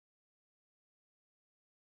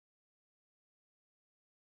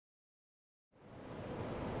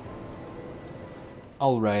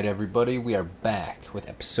Alright everybody, we are back with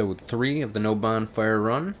episode 3 of the No Bonfire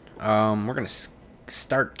Run. We're going to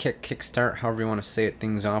kickstart, however you want to say it,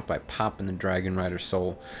 things off by popping the Dragon Rider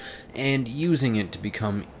soul and using it to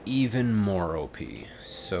become even more OP.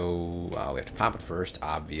 So, we have to pop it first,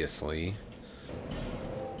 obviously.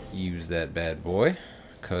 Use that bad boy,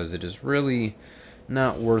 because it is really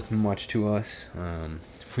not worth much to us.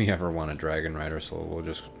 If we ever want a Dragon Rider soul, we'll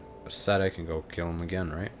just ascetic and go kill him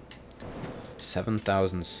again, right?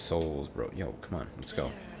 7,000 souls, bro. Yo, come on, let's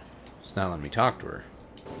go. It's not letting me talk to her.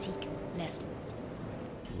 Seek less.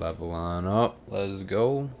 Level on up. Let's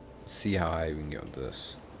go. See how high we can get with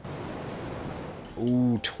this.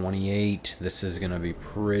 Ooh, 28. This is gonna be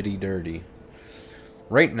pretty dirty.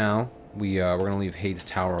 Right now, we're gonna leave Hades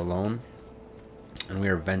Tower alone, and we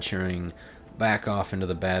are venturing back off into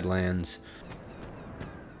the Badlands.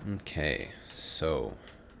 Okay, so.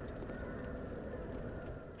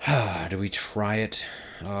 Do we try it?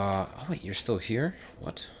 Oh wait, you're still here?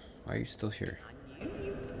 What? Why are you still here?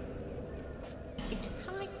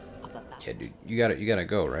 Yeah, dude, you gotta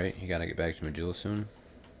go, right? You gotta get back to Majula soon.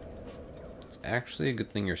 It's actually a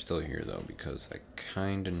good thing you're still here though, because I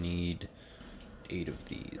kinda need 8 of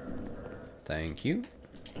these. Thank you.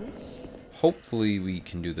 Hopefully we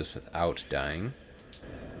can do this without dying.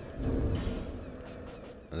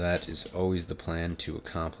 That is always the plan, to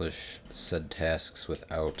accomplish said tasks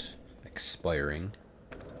without expiring.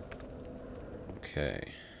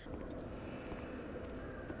 Okay.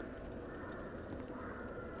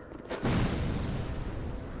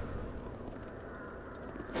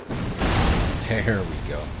 There we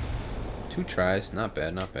go. 2 tries, not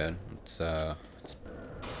bad, not bad. Let's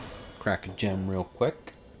crack a gem real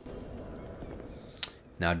quick.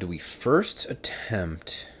 Now, do we first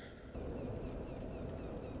attempt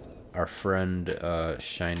our friend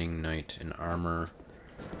Shining Knight in armor?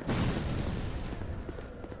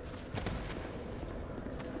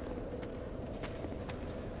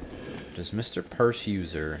 Does Mr. Purse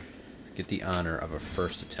User get the honor of a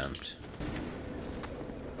first attempt?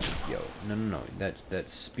 Yo, no, that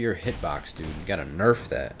spear hitbox, dude. You gotta nerf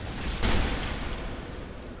that.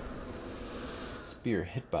 Spear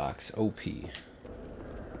hitbox, OP.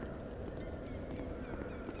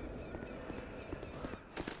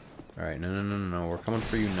 Alright, no, we're coming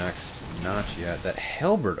for you next. Not yet. That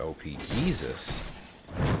halberd OP, Jesus.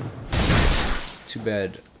 Too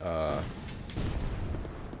bad,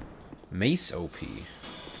 mace OP.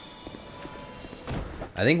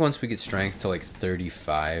 I think once we get strength to like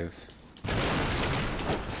 35,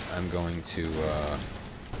 I'm going to,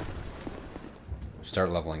 start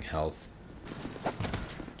leveling health.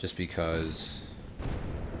 Just because,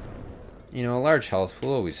 you know, a large health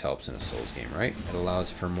pool always helps in a Souls game, right? It allows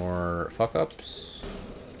for more fuck-ups.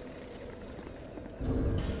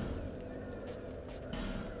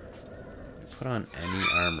 Put on any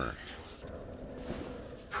armor.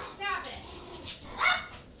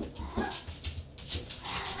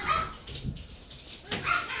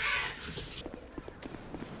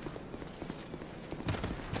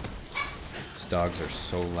 These dogs are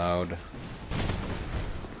so loud.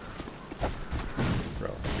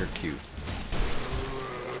 Bro, you're cute.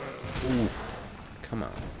 Ooh, come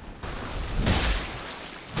on.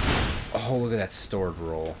 Oh, look at that stored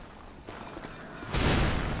roll.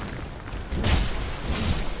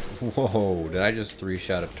 Whoa, did I just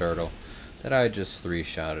 3-shot a turtle? Did I just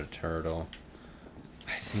 3-shot a turtle?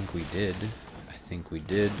 I think we did. I think we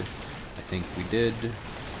did. I think we did.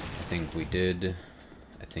 I think we did.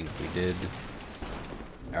 I think we did.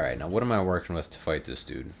 Alright, now what am I working with to fight this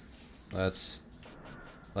dude? Let's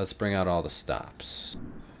bring out all the stops.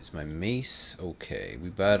 Is my mace? Okay, we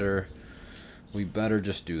better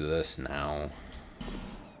just do this now.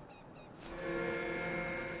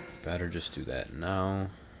 Better just do that now.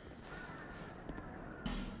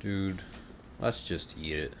 Dude, let's just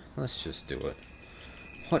eat it. Let's just do it.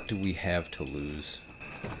 What do we have to lose?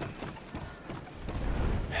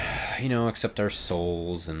 You know, except our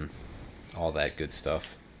souls and all that good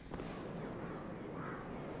stuff.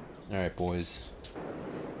 Alright, boys.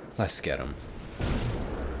 Let's get him.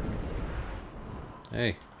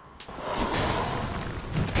 Hey.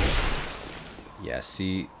 Yeah,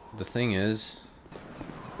 see, the thing is,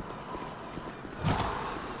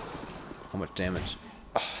 how much damage?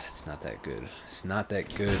 Oh, that's not that good. It's not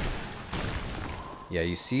that good. Yeah,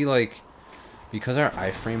 you see, like, because our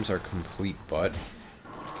iframes are complete butt,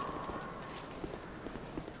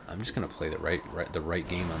 I'm just gonna play the right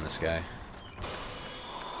game on this guy.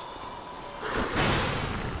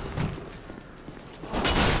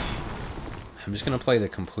 I'm just gonna play the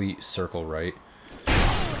complete circle right.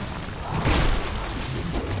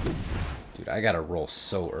 I gotta roll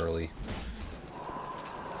so early.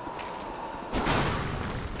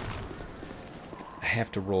 I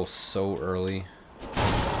have to roll so early.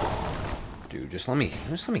 Dude, just let me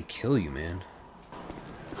kill you, man.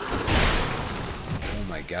 Oh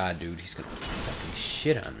my god, dude, he's gonna fucking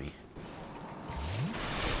shit on me.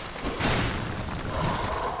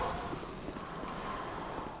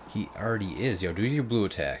 He already is. Yo, do your blue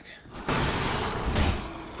attack.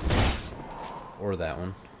 Or that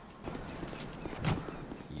one.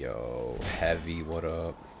 Yo, heavy, what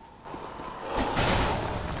up?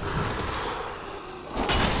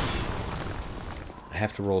 I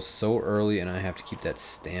have to roll so early, and I have to keep that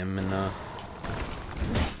stamina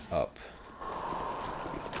up.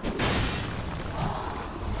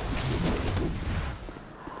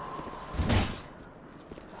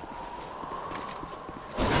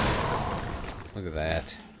 Look at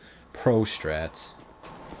that. Pro strats.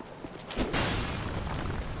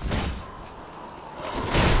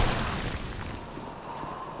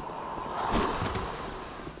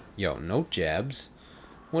 Yo, no jabs.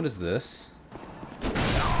 What is this?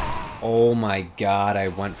 Oh my god, I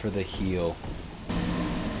went for the heal.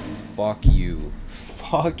 Fuck you.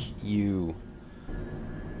 Fuck you.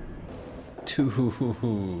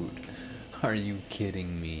 Dude. Are you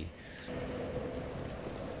kidding me?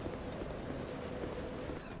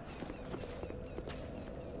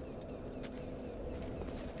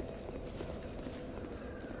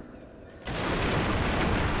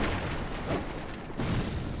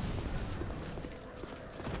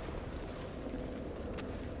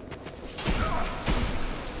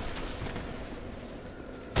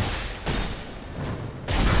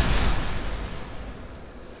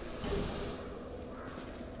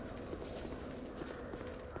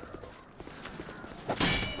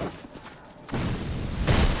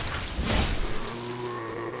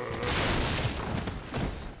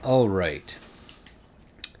 Alright.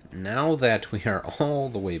 Now that we are all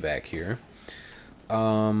the way back here,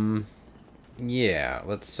 yeah,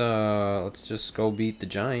 let's just go beat the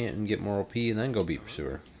giant and get more OP and then go beat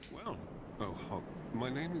Pursuer. Well, oh, my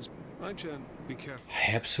name is... Hi, Jen. Be careful.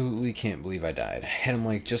 I absolutely can't believe I died. I had him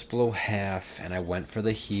like just below half, and I went for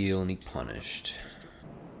the heal, and he punished.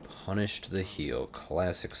 Punished the heal.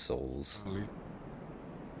 Classic Souls.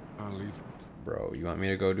 I'll leave. Bro, you want me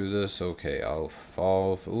to go do this? Okay, I'll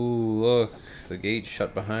fall. Ooh, look. The gate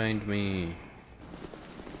shut behind me.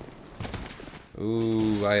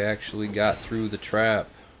 Ooh, I actually got through the trap.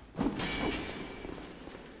 I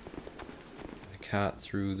got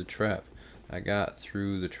through the trap. I got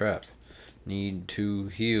through the trap. Need to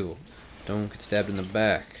heal. Don't get stabbed in the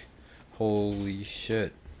back. Holy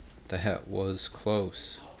shit. That was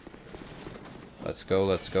close. Let's go,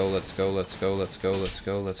 let's go, let's go, let's go, let's go, let's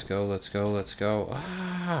go, let's go, let's go, let's go.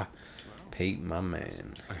 Ah! Pate, my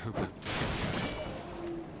man. I hope that...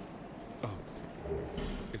 Oh.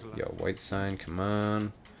 Yo, white sign, come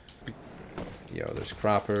on. Yo, there's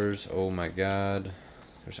croppers. Oh my god.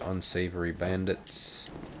 There's unsavory bandits.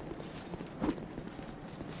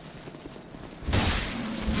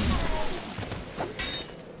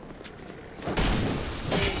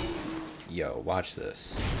 Yo, watch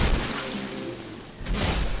this.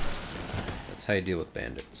 That's how you deal with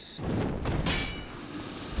bandits.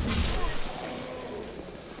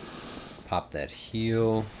 Pop that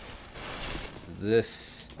heal.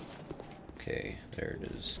 This. Okay, there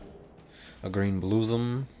it is. A green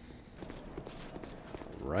bluesum.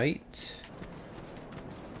 Right.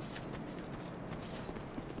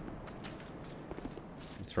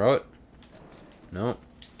 Throw it. No.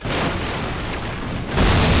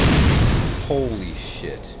 Holy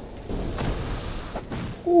shit.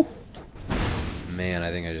 Whew. Man,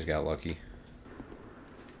 I think I just got lucky.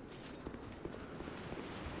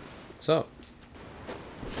 What's up?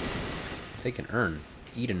 Take an urn.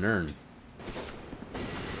 Eat an urn.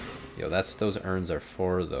 Yo, that's what those urns are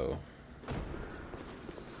for, though.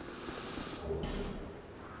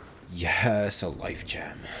 Yes, a life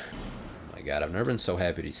gem. Oh my god, I've never been so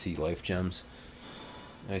happy to see life gems.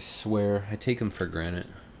 I swear, I take them for granted.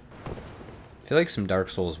 I feel like some Dark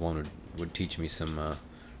Souls 1 would teach me some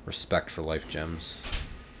respect for life gems.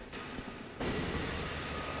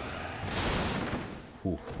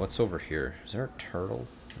 Ooh, what's over here? Is there a turtle?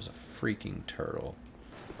 There's a freaking turtle.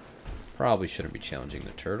 Probably shouldn't be challenging the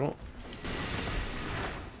turtle.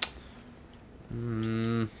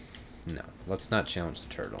 No, let's not challenge the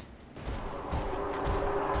turtle.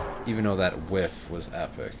 Even though that whiff was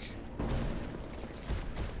epic.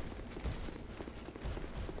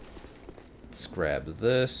 Let's grab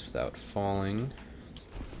this without falling.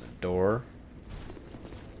 The door.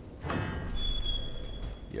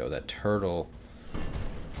 Yo, that turtle.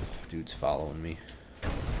 Dude's following me.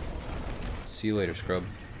 See you later, scrub.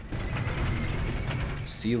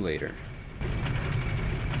 See you later.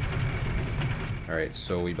 Alright,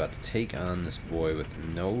 so we about to take on this boy with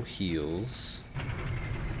no heals,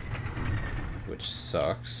 which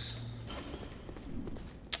sucks.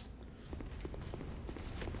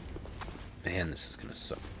 Man, this is gonna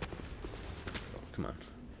suck. Come on.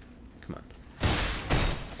 Come on.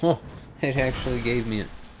 Oh, it actually gave me it.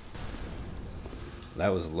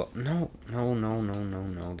 That was low. No.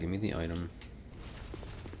 Give me the item.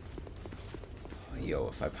 Yo,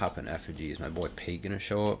 if I pop an effigy, is my boy Pate gonna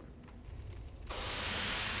show up?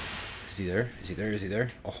 Is he there? Is he there? Is he there?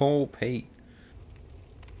 Oh, Pate.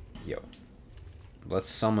 Yo. Let's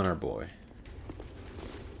summon our boy.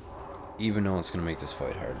 Even though it's gonna make this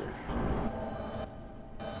fight harder.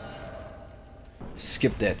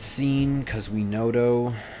 Skip that scene, cause we know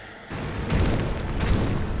though.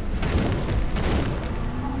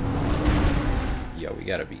 Yo, we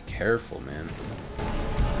gotta be careful, man.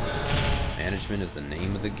 Management is the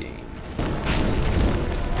name of the game.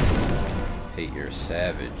 Hey, you're a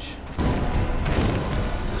savage.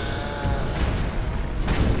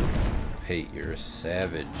 Hey, you're a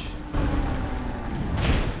savage.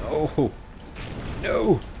 Oh!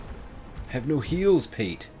 No! Have no heals,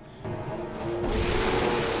 Pate.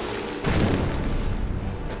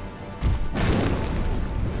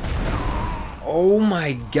 Oh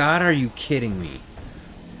my god, are you kidding me?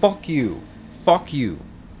 Fuck you. Fuck you.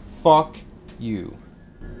 Fuck you.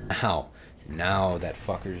 Ow. Now that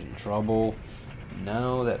fucker's in trouble.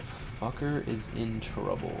 Now that fucker is in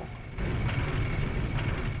trouble.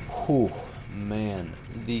 Whew. Man.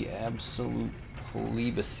 The absolute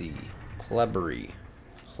plebacy. Plebery.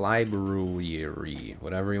 Pliberulery.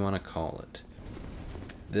 Whatever you want to call it.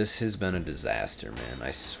 This has been a disaster, man. I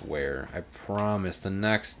swear. I promise the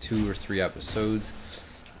next 2 or 3 episodes,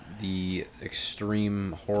 the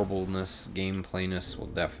extreme horribleness, gameplayness will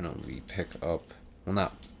definitely pick up. Well,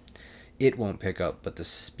 not... It won't pick up, but the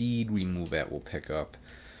speed we move at will pick up,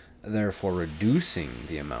 therefore reducing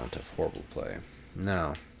the amount of horrible play.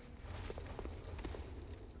 Now...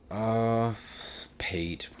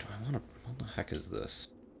 Pate. Do I want to... What the heck is this?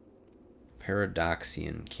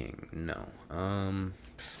 Paradoxian King. No.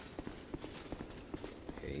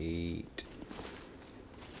 Pate.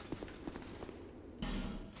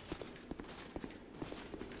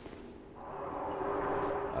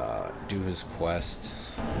 Do his quest.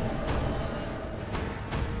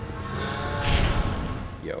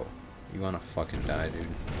 Yo, you wanna fucking die, dude?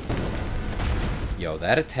 Yo,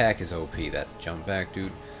 that attack is OP. That jump back,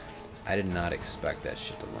 dude. I did not expect that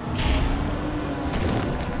shit to land.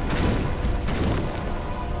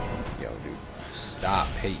 Yo, dude. Stop,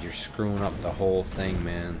 Pate. You're screwing up the whole thing,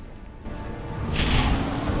 man.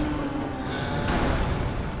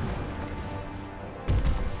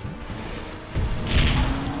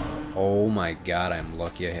 Oh my god, I'm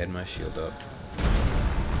lucky I had my shield up.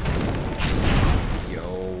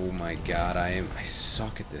 Yo, my god, I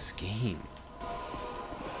suck at this game.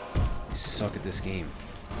 I suck at this game.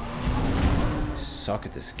 I suck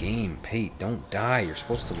at this game. Pate, don't die. You're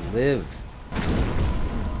supposed to live.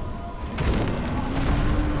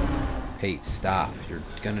 Pate, stop. You're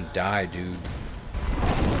gonna die, dude.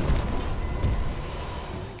 Oh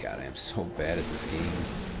my god, I am so bad at this game.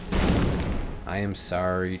 I am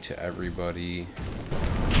sorry to everybody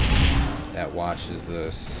that watches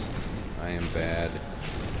this. I am bad.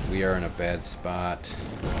 We are in a bad spot.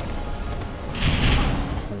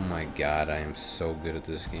 Oh my god, I am so good at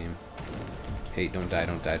this game. Pate, don't die,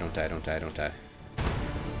 don't die, don't die, don't die, don't die.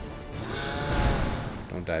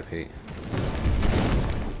 Don't die, Pate.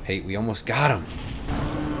 Pate, we almost got him.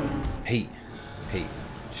 Pate. Pate.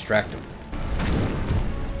 Distract him.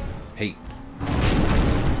 Pate.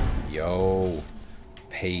 Yo.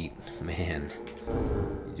 Pate. Man.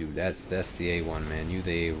 Dude, that's the A1, man. You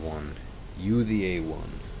the A1. You the A1.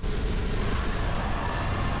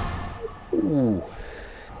 Ooh.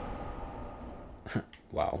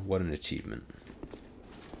 Wow, what an achievement.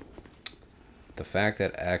 The fact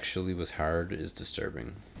that actually was hard is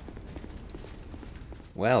disturbing.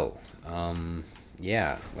 Well,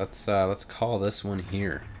 yeah, let's call this one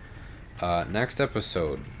here. Next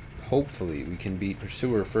episode, hopefully we can beat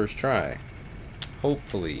Pursuer first try.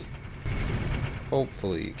 Hopefully,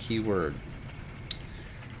 keyword.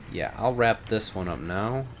 Yeah, I'll wrap this one up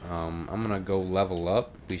now. I'm gonna go level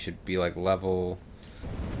up. We should be like level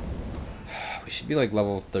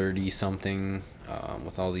 30 something,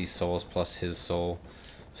 with all these souls plus his soul.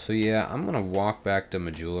 So yeah, I'm gonna walk back to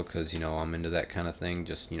Majula because, you know, I'm into that kind of thing,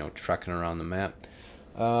 just, you know, trekking around the map.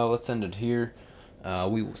 Let's end it here.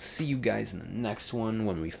 We will see you guys in the next one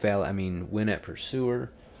when we win at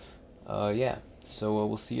Pursuer. Yeah, so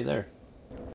we'll see you there.